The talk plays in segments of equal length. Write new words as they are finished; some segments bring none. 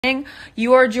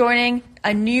You are joining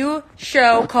a new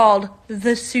show called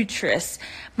The Suitress.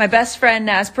 My best friend,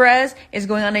 Naz Perez, is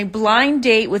going on a blind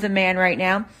date with a man right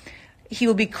now. He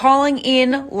will be calling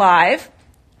in live,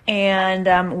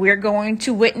 and we're going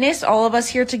to witness, all of us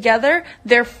here together.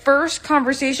 Their first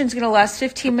conversation is going to last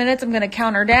 15 minutes. I'm going to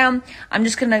count her down. I'm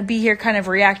just going to be here kind of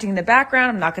reacting in the background.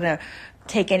 I'm not going to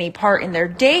take any part in their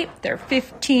date, their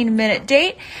 15-minute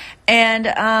date.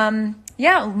 And,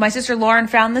 my sister Lauren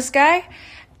found this guy.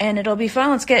 And it'll be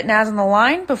fun. Let's get Naz on the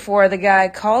line before the guy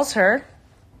calls her.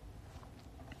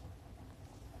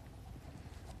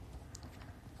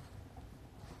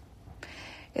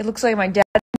 It looks like my dad.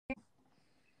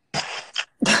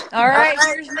 All right,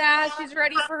 here's Naz. She's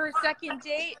ready for her second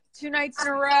date, 2 nights in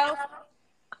a row.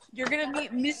 You're going to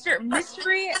meet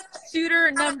Mystery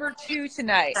Suitor number 2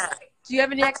 tonight. Do you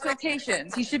have any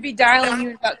expectations? He should be dialing you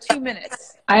in about 2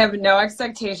 minutes. I have no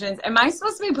expectations. Am I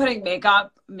supposed to be putting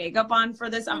makeup on for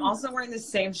this? I'm also wearing the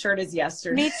same shirt as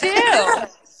yesterday. Me too.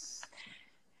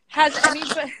 Has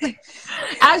anybody?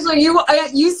 Actually,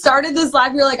 you started this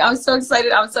live. You're like, I'm so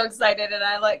excited, and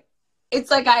I'm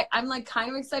like kind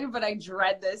of excited, but I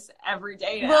dread this every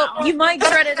day now. Well, you might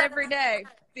dread it every day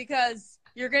because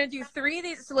you're going to do 3 of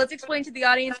these. So let's explain to the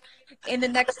audience in the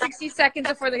next 60 seconds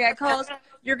before the guy calls.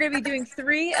 You're going to be doing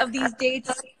 3 of these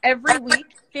dates every week,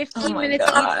 15 minutes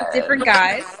each with different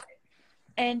guys.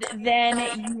 And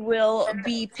then you will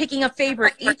be picking a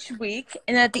favorite each week.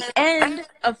 And at the end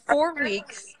of 4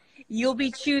 weeks, you'll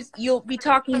be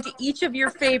talking to each of your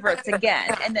favorites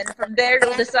again. And then from there,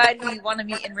 you'll decide who you want to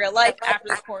meet in real life after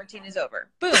this quarantine is over.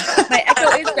 Boom. My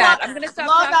echo is bad. I'm going to stop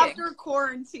talking. Love after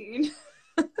quarantine.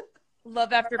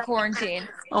 Love after quarantine.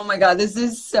 Oh my God, this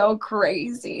is so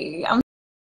crazy.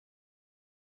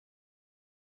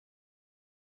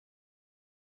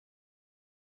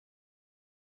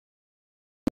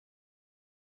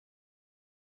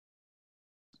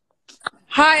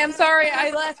 Hi, I'm sorry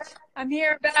I left. I'm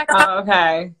here, back. Oh,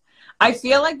 okay. I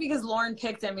feel like because Lauren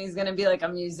picked him, he's going to be like a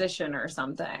musician or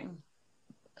something.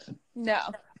 No.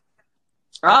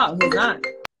 Oh, he's not.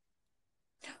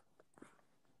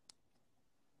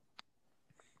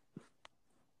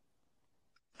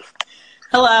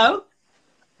 Hello.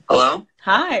 Hello.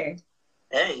 Hi.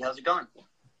 Hey, how's it going?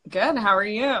 Good. How are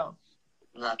you?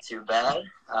 Not too bad.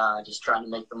 Just trying to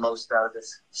make the most out of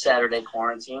this Saturday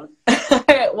quarantine.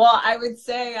 Well, I would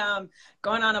say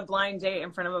going on a blind date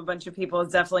in front of a bunch of people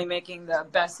is definitely making the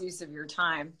best use of your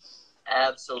time.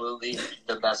 Absolutely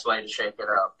the best way to shake it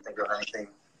up. Think of anything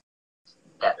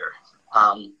better.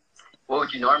 What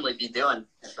would you normally be doing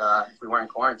if we weren't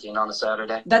quarantined on a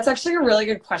Saturday? That's actually a really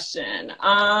good question.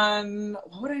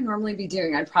 What would I normally be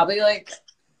doing? I'd probably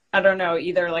I don't know,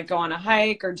 either go on a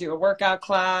hike or do a workout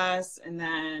class and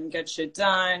then get shit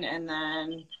done and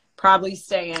then probably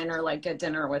stay in or get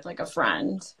dinner with a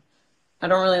friend. I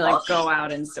don't really go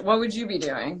out and what would you be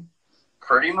doing?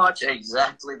 Pretty much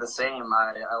exactly the same.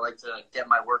 I like to get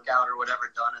my workout or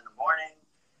whatever done in the morning.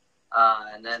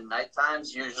 And then night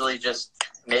times, usually just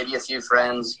maybe a few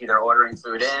friends either ordering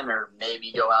food in or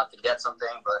maybe go out to get something,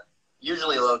 but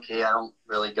usually low key. I don't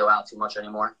really go out too much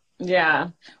anymore. Yeah.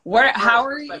 How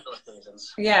are you?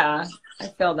 Yeah, I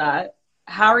feel that.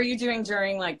 How are you doing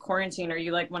during quarantine? Are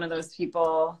you one of those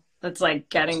people that's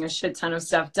getting a shit ton of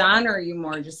stuff done, or are you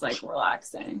more just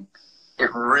relaxing? It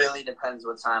really depends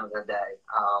what time of the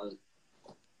day.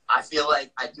 I feel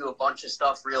like I do a bunch of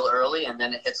stuff real early, and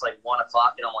then it hits 1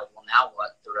 o'clock, and I'm like, well, now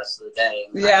what? The rest of the day?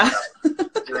 And yeah.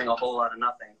 Doing a whole lot of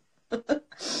nothing.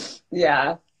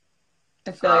 Yeah.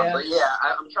 I feel But yeah,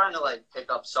 I'm trying to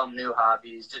pick up some new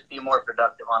hobbies, just be more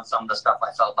productive on some of the stuff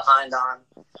I fell behind on.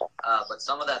 But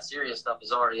some of that serious stuff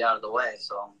is already out of the way,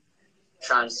 so I'm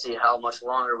trying to see how much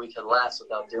longer we could last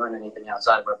without doing anything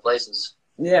outside of our places.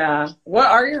 Yeah. What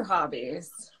are your hobbies?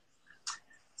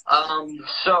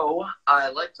 So I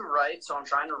like to write, so I'm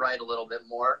trying to write a little bit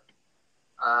more.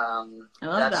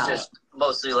 That's just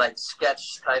mostly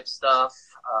sketch type stuff.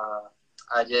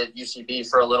 I did UCB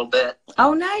for a little bit.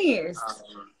 Oh, nice.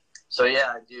 So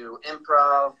yeah, I do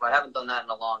improv. I haven't done that in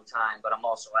a long time, but I'm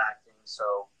also acting.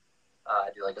 So I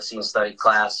do a scene study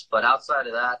class. But outside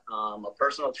of that, I'm a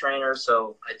personal trainer.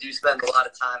 So I do spend a lot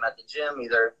of time at the gym,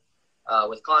 either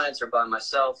with clients or by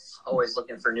myself, always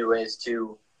looking for new ways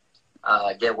to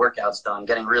get workouts done,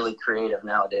 getting really creative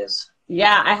nowadays.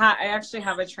 Yeah, I actually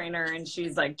have a trainer, and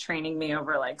she's training me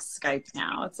over Skype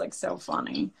now. It's so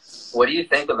funny. What do you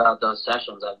think about those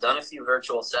sessions? I've done a few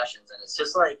virtual sessions, and it's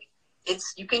just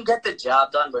you can get the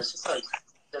job done, but it's just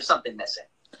there's something missing.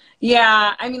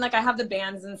 Yeah, I mean, I have the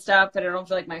bands and stuff, but I don't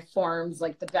feel my form's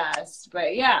the best.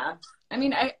 But yeah, I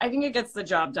mean, I think it gets the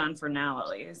job done for now, at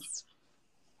least.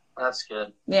 That's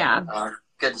good. Yeah.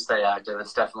 Good to stay active.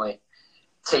 It's definitely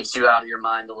takes you out of your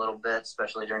mind a little bit,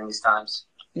 especially during these times.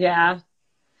 Yeah.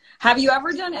 Have you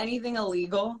ever done anything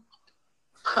illegal?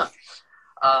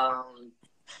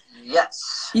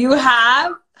 Yes. You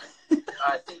have?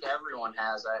 I think everyone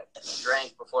has. I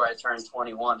drank before I turned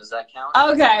 21. Does that count?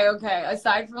 Okay.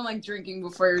 Aside from like drinking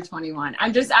before you're 21.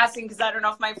 I'm just asking because I don't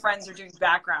know if my friends are doing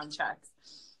background checks.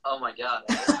 Oh my God.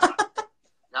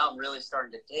 Now I'm really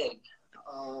starting to dig.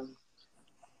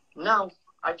 No,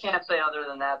 I can't say other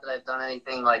than that I've done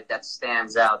anything like that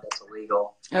stands out that's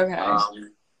illegal. Okay.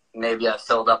 Maybe I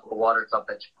filled up a water cup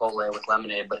at Chipotle with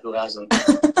lemonade, but who hasn't?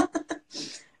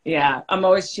 Yeah, I'm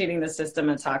always cheating the system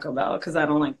at Taco Bell because I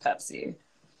don't like Pepsi.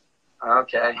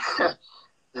 Okay.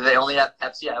 Do they only have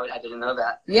Pepsi? I didn't know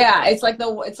that. Yeah, it's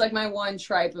like my one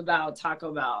tripe about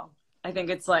Taco Bell. I think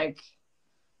it's like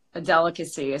a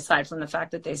delicacy aside from the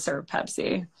fact that they serve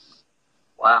Pepsi.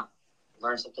 Wow.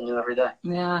 Learn something new every day.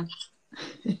 Yeah.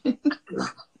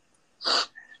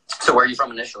 So where are you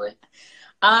from initially?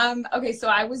 Okay, so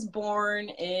I was born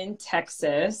in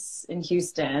Texas, in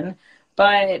Houston,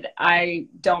 but I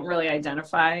don't really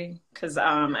identify because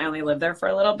I only lived there for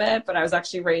a little bit, but I was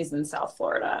actually raised in South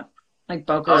Florida, like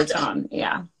Boca Raton.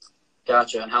 Yeah.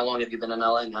 Gotcha. And how long have you been in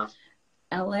LA now?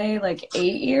 LA, like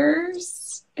 8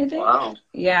 years, I think. Wow.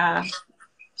 Yeah.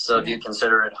 So do you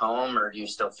consider it home, or do you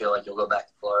still feel like you'll go back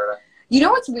to Florida? You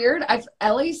know what's weird?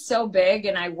 LA's so big,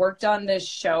 and I worked on this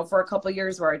show for a couple of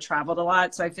years where I traveled a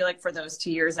lot. So I feel like for those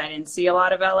 2 years, I didn't see a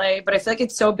lot of LA. But I feel like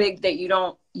it's so big that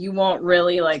you won't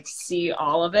really like see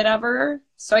all of it ever.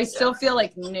 So I still feel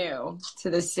like new to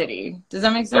the city. Does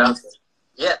that make sense?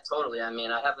 Yeah, totally. I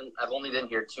mean, I've only been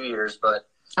here 2 years, but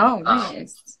oh,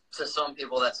 nice. To some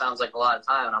people that sounds like a lot of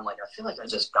time, and I'm like, I feel like I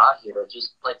just got here. It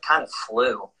just like kind of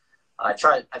flew. I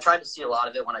tried to see a lot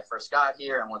of it when I first got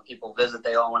here, and when people visit,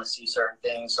 they all want to see certain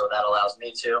things, so that allows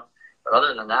me to. But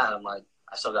other than that, I'm like,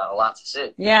 I still got a lot to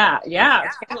see. Yeah,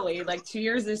 totally. Like 2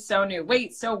 years is so new.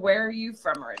 Wait, so where are you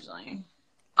from originally?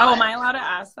 Oh, am I allowed to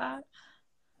ask that?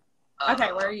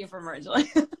 Okay, where are you from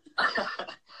originally?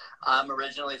 I'm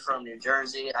originally from New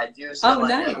Jersey. I do still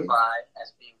identify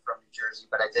as being from New Jersey,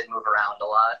 but I did move around a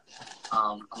lot.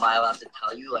 Am I allowed to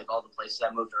tell you like all the places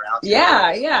I moved around to?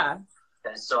 Yeah.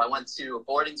 Okay, so I went to a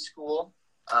boarding school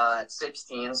at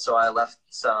 16, so I left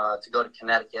to go to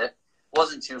Connecticut.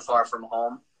 Wasn't too far from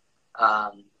home.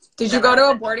 Did you go to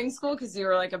a boarding school because you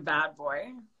were like a bad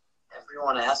boy?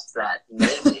 Everyone asks that.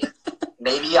 Maybe.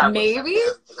 Maybe?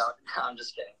 No, I'm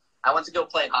just kidding. I went to go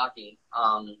play hockey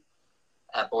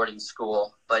at boarding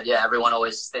school. But yeah, everyone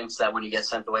always thinks that when you get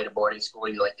sent away to boarding school,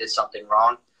 you like did something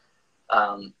wrong.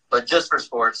 But just for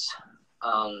sports.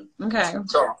 Okay.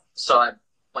 So I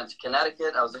went to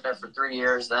Connecticut. I was there for 3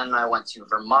 years. Then I went to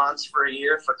Vermont for a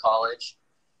year for college.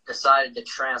 Decided to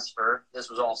transfer. This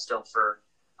was all still for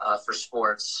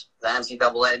sports. The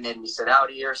NCAA made me sit out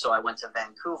a year, so I went to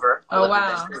Vancouver. Oh,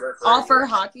 wow. All for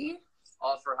hockey?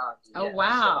 All for hockey. Oh, yeah.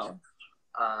 wow.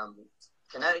 So,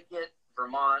 Connecticut,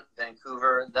 Vermont,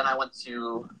 Vancouver. Then I went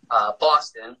to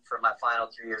Boston for my final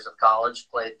 3 years of college,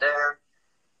 played there.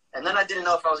 And then I didn't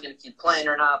know if I was going to keep playing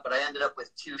or not, but I ended up with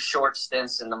 2 short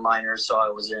stints in the minors. So I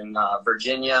was in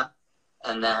Virginia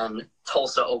and then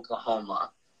Tulsa,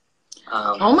 Oklahoma.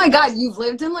 Oh my God, you've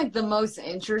lived in like the most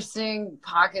interesting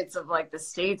pockets of like the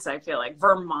states, I feel like.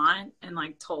 Vermont and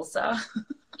like Tulsa.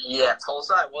 Yeah,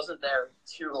 Tulsa, I wasn't there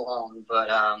too long, but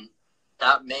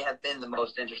that may have been the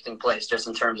most interesting place just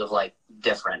in terms of like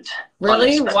different.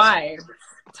 Really? Why?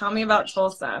 Tell me about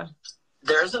Tulsa.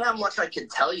 There isn't that much I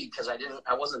could tell you because I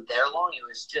wasn't there long. It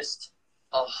was just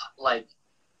like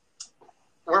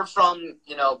we're from,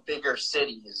 bigger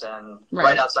cities and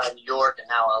right outside New York and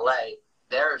now LA.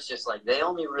 There's just like they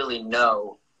only really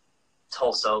know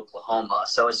Tulsa, Oklahoma.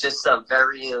 So it's just a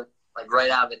very like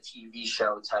right out of a TV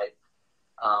show type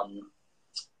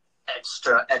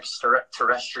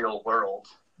extraterrestrial world.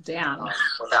 Damn.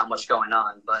 Without much going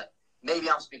on. But maybe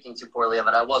I'm speaking too poorly of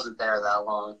it. I wasn't there that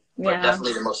long. But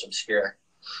definitely the most obscure.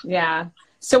 Yeah.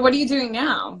 So what are you doing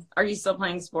now? Are you still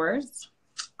playing sports?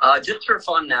 Just for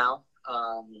fun now.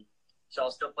 So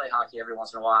I'll still play hockey every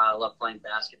once in a while. I love playing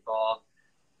basketball.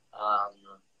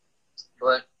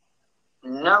 But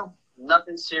no,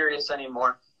 nothing serious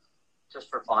anymore. Just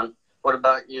for fun. What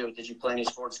about you? Did you play any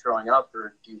sports growing up,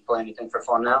 or do you play anything for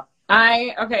fun now?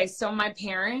 Okay, so my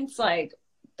parents, like,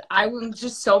 I was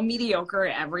just so mediocre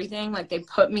at everything. Like, they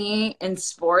put me in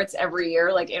sports every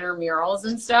year, like intramurals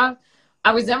and stuff.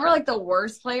 I was never, like, the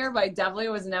worst player, but I definitely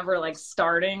was never, like,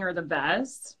 starting or the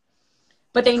best.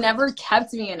 But they never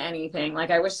kept me in anything.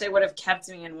 Like, I wish they would have kept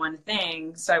me in one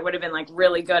thing, so I would have been, like,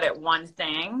 really good at one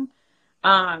thing.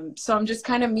 So I'm just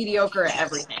kind of mediocre at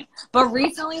everything. But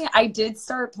recently I did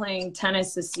start playing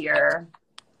tennis this year.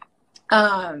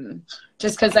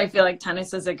 Just because I feel like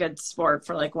tennis is a good sport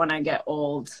for like when I get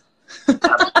old.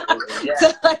 Absolutely, yeah.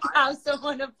 To like have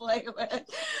someone to play with.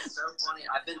 It's so funny.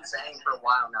 I've been saying for a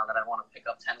while now that I want to pick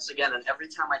up tennis again, and every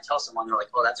time I tell someone, they're like,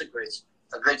 "Oh, that's a great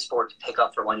sport to pick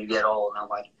up for when you get old." And I'm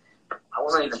like, I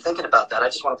wasn't even thinking about that. I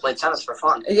just want to play tennis for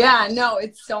fun. Yeah, no,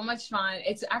 it's so much fun.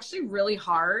 It's actually really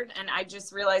hard, and I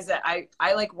just realized that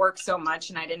I like work so much,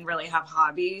 and I didn't really have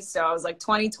hobbies. So I was like,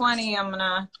 2020, I'm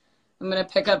gonna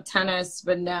pick up tennis.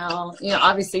 But now, you know,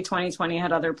 obviously 2020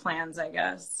 had other plans, I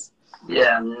guess.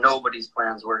 Yeah, nobody's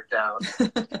plans worked out.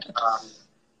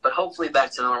 But hopefully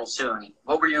back to normal soon.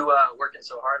 What were you working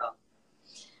so hard on?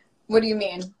 What do you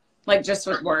mean? Like just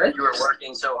with work? You were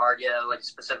working so hard, yeah, like a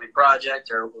specific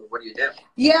project, or what do you do?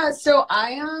 Yeah, so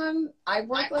I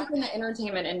work like in the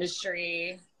entertainment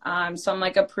industry. So I'm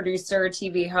like a producer,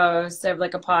 TV host. I have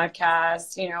like a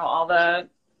podcast, you know, all the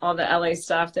LA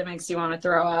stuff that makes you want to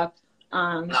throw up. No,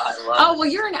 I love it. Well,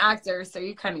 you're an actor, so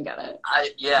you kind of get it.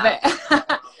 Yeah. But,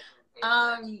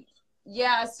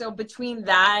 yeah, so between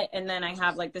that and then I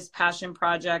have like this passion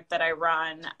project that I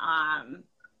run.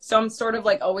 So I'm sort of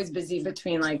like always busy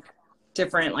between like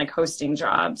different like hosting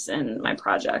jobs and my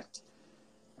project.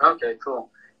 Okay, cool.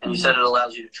 And you said it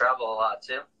allows you to travel a lot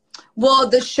too? Well,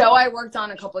 the show I worked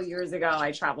on a couple of years ago,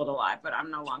 I traveled a lot, but I'm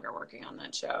no longer working on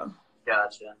that show.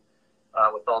 Gotcha.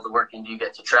 With all the working, do you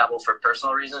get to travel for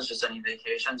personal reasons, just any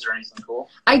vacations or anything cool?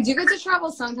 I do get to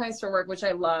travel sometimes for work, which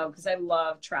I love because I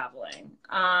love traveling.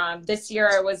 This year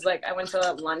I went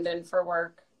to London for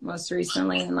work most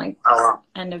recently in like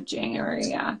end of January.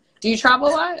 Yeah. Do you travel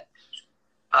a lot?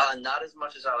 Not as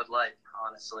much as I would like,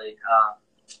 honestly.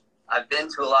 I've been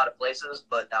to a lot of places,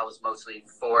 but that was mostly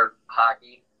for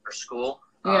hockey or school.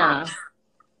 Yeah.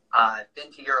 I've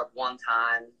been to Europe one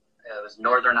time. It was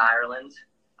Northern Ireland.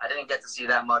 I didn't get to see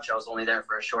that much. I was only there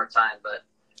for a short time, but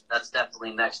that's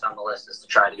definitely next on the list is to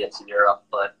try to get to Europe.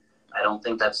 But I don't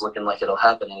think that's looking like it'll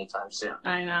happen anytime soon.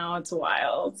 I know. It's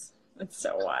wild. It's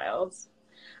so wild.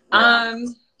 Yeah.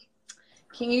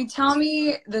 Can you tell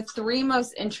me the 3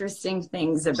 most interesting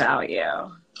things about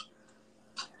you?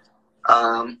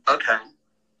 Okay.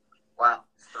 Wow.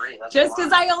 3. That's just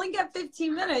because I only get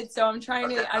 15 minutes, so I'm trying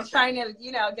to,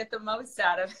 you know, get the most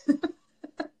out of it.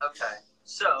 Okay.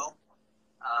 So,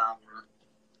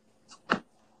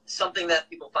 something that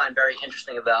people find very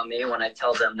interesting about me when I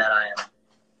tell them that I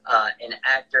am an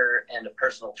actor and a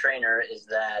personal trainer is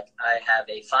that I have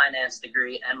a finance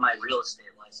degree and my real estate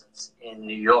license in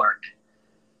New York.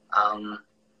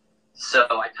 So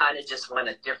I kind of just went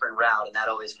a different route, and that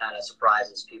always kind of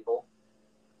surprises people.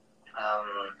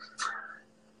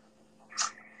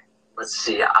 Let's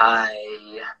see.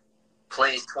 I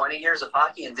played 20 years of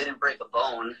hockey and didn't break a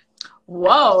bone.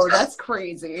 Whoa, that's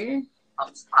crazy.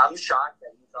 I'm shocked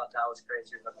that you thought that was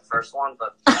crazier than the first one,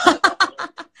 but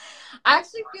I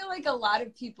actually feel like a lot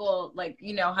of people, like,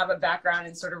 you know, have a background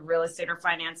in sort of real estate or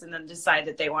finance and then decide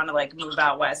that they want to like move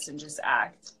out west and just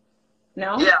act.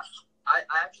 No? Yeah, I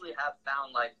actually have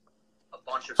found like a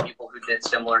bunch of people who did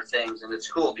similar things, and it's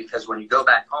cool because when you go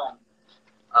back home,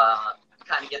 you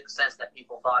kind of get the sense that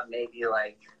people thought maybe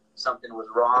like something was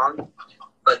wrong,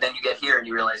 but then you get here and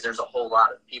you realize there's a whole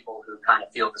lot of people who kind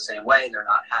of feel the same way. They're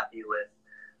not happy with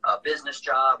a business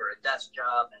job or a desk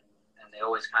job, and they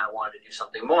always kind of wanted to do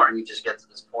something more, and you just get to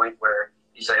this point where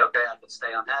you say, okay, I could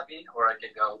stay unhappy, or I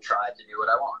could go try to do what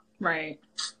I want. Right.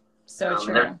 So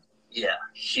true. Yeah,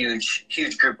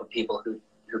 huge group of people who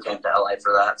came to LA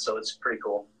for that, so it's pretty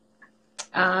cool.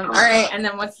 All right, and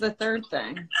then what's the third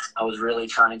thing? I was really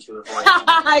trying to avoid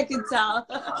I could tell.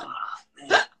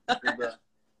 Man,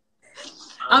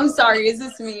 I'm sorry, is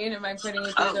this mean? Am I putting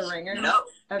you through the ringer? No,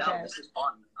 okay. No, this is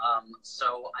fun.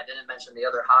 So I didn't mention the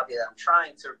other hobby that I'm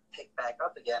trying to pick back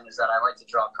up again is that I like to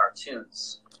draw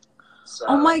cartoons. So,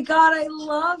 oh my God, I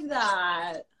love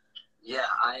that. Yeah,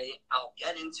 I'll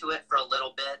get into it for a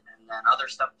little bit, and then other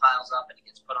stuff piles up and it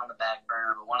gets put on the back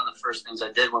burner. But one of the first things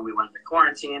I did when we went into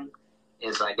quarantine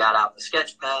is I got out the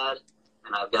sketch pad,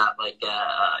 and I've got like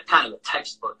kind of a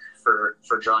textbook for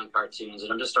drawing cartoons,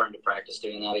 and I'm just starting to practice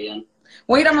doing that again.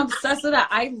 Wait, I'm obsessed with that.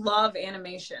 I love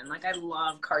animation. Like, I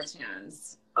love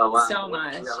cartoons. Oh, wow. So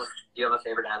much. Do you have a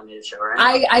favorite animated show,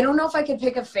 right? I don't know if I could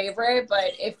pick a favorite,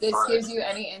 but if this gives you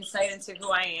any insight into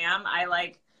who I am, I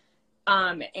like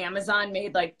Amazon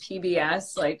made like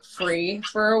PBS like free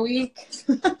for a week.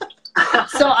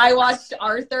 So I watched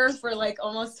Arthur for like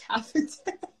almost half a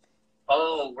day.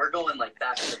 Oh, we're going like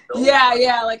back to the building.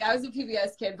 Yeah, like I was a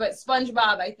PBS kid, but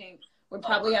SpongeBob I think would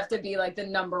probably have to be like the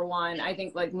 #1. I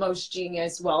think like most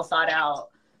genius, well thought out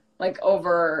like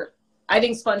over, I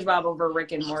think SpongeBob over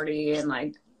Rick and Morty and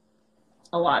like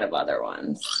a lot of other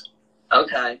ones.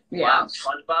 Okay. Yeah. Wow.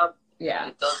 SpongeBob. Yeah.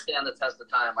 It does stand the test of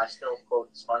time. I still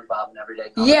quote SpongeBob in everyday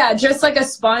conversation. Yeah, just like a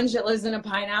sponge that lives in a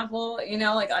pineapple, you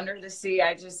know, like under the sea.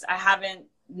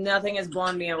 Nothing has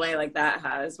blown me away like that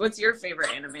has. What's your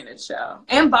favorite animated show?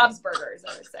 And Bob's Burgers,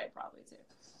 I would say, probably too.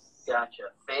 Gotcha.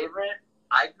 Favorite?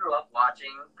 I grew up watching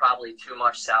probably too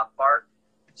much South Park,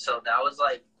 so that was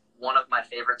like one of my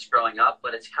favorites growing up,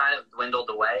 but it's kind of dwindled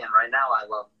away, and right now I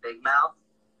love Big Mouth.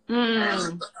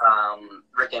 And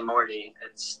Rick and Morty.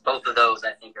 It's both of those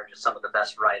I think are just some of the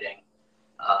best writing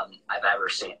I've ever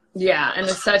seen. Yeah, and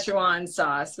the Szechuan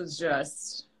sauce was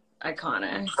just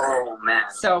iconic. Oh man,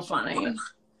 so funny.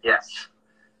 Yes,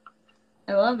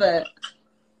 I love it.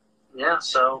 Yeah,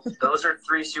 so those are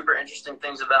 3 super interesting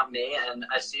things about me, and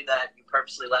I see that you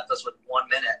purposely left us with 1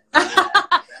 minute.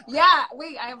 Yeah,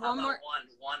 wait, I have one more.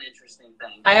 One interesting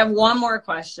thing. I have one more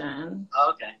question.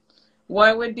 Oh, okay.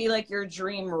 What would be like your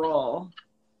dream role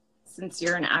since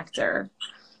you're an actor?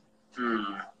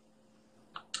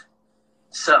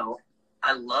 So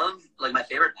I love, like, my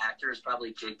favorite actor is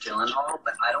probably Jake Gyllenhaal,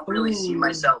 but I don't really see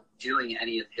myself doing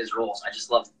any of his roles. I just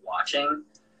love watching.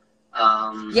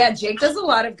 Yeah, Jake does a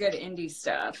lot of good indie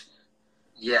stuff.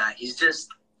 Yeah, he just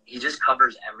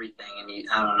covers everything, and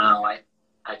I don't know,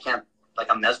 I can't, like,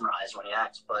 I'm mesmerized when he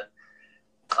acts, but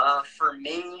for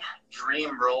me,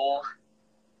 dream role,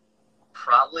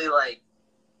 probably like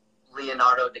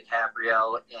Leonardo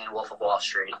DiCaprio in Wolf of Wall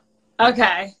Street.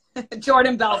 Okay.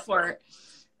 Jordan Belfort.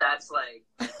 That's like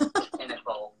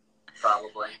pinnacle,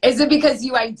 probably. Is it because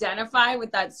you identify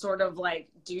with that sort of like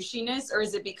douchiness, or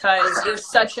is it because you're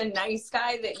such a nice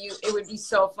guy that it would be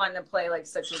so fun to play like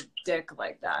such a dick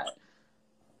like that?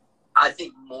 I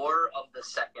think more of the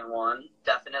second one,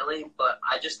 definitely, but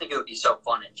I just think it would be so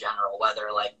fun in general,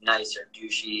 whether like nice or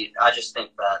douchey. I just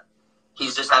think that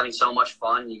he's just having so much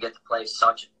fun. You get to play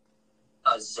such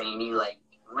a zany, like,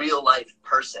 real life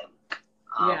person.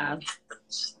 Yeah,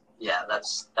 that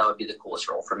would be the coolest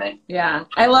role for me. Yeah,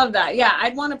 I love that. Yeah,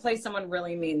 I'd want to play someone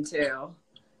really mean too,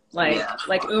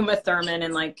 like Uma Thurman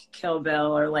in like Kill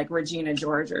Bill, or like Regina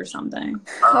George or something.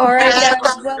 All right,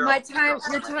 well,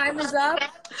 your time is up.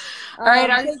 All right,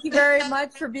 thank you very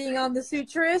much for being on the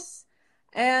Suitress,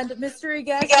 and mystery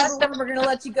guest number 1. We're gonna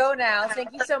let you go now.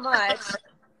 Thank you so much.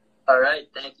 All right,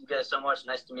 thank you guys so much.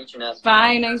 Nice to meet you, Naz.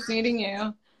 Bye, nice meeting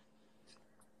you.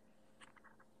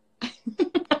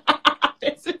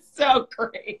 This is so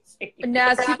crazy.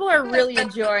 Naz, people are really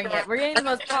enjoying it. We're getting the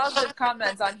most positive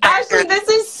comments on here. Actually, this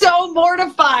is so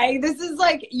mortifying. This is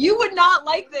like, you would not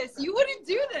like this. You wouldn't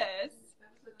do this.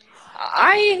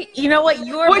 You know what?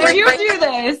 Would you do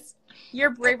this?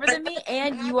 You're braver than me,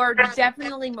 and you are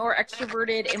definitely more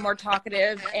extroverted and more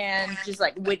talkative and just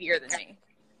like wittier than me.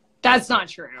 That's not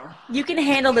true. You can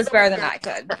handle this better than I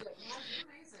could.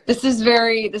 This is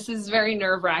very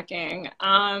nerve-wracking.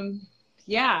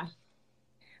 Yeah.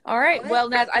 All right. Well,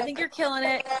 Naz, I think you're killing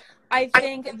it. I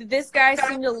think this guy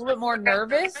seemed a little bit more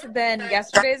nervous than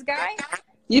yesterday's guy.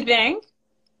 You think?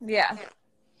 Yeah.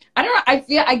 I don't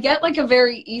know. I get like a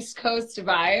very East Coast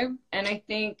vibe, and I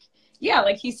think, yeah,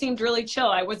 like he seemed really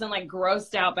chill. I wasn't like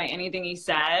grossed out by anything he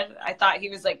said. I thought he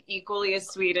was like equally as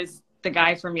sweet as the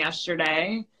guy from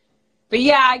yesterday. But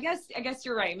yeah, I guess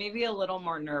you're right. Maybe a little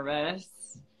more nervous.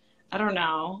 I don't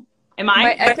know. Am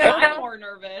I more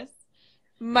nervous?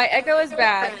 My echo is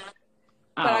bad,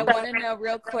 but I want to know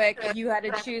real quick, if you had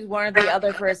to choose one or the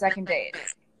other for a second date,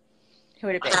 who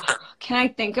would it be? Can I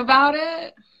think about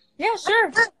it? Yeah,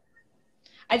 sure.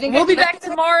 I think we'll be back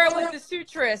tomorrow with the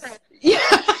Suitress. Yeah.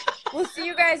 We'll see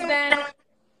you guys then.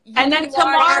 And then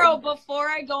tomorrow, before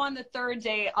I go on the 3rd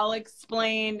date, I'll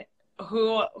explain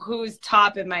who's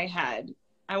top in my head.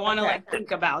 I want to like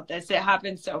think about this. It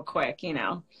happened so quick, you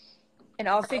know. And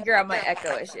I'll figure out my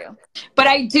echo issue. But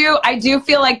I do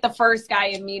feel like the first guy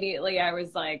immediately I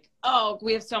was like, oh,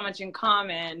 we have so much in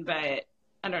common, but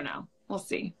I don't know. We'll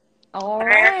see. All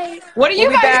right. What do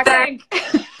you guys think?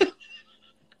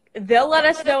 They'll let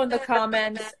us know in the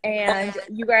comments, and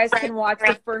you guys can watch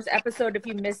the first episode if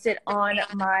you missed it on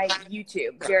my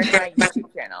YouTube, Jared and my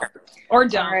YouTube channel. Or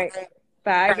don't. All right.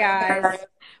 Bye, guys.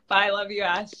 Bye. Love you,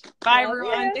 Ash. Bye,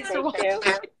 everyone. Thanks for watching.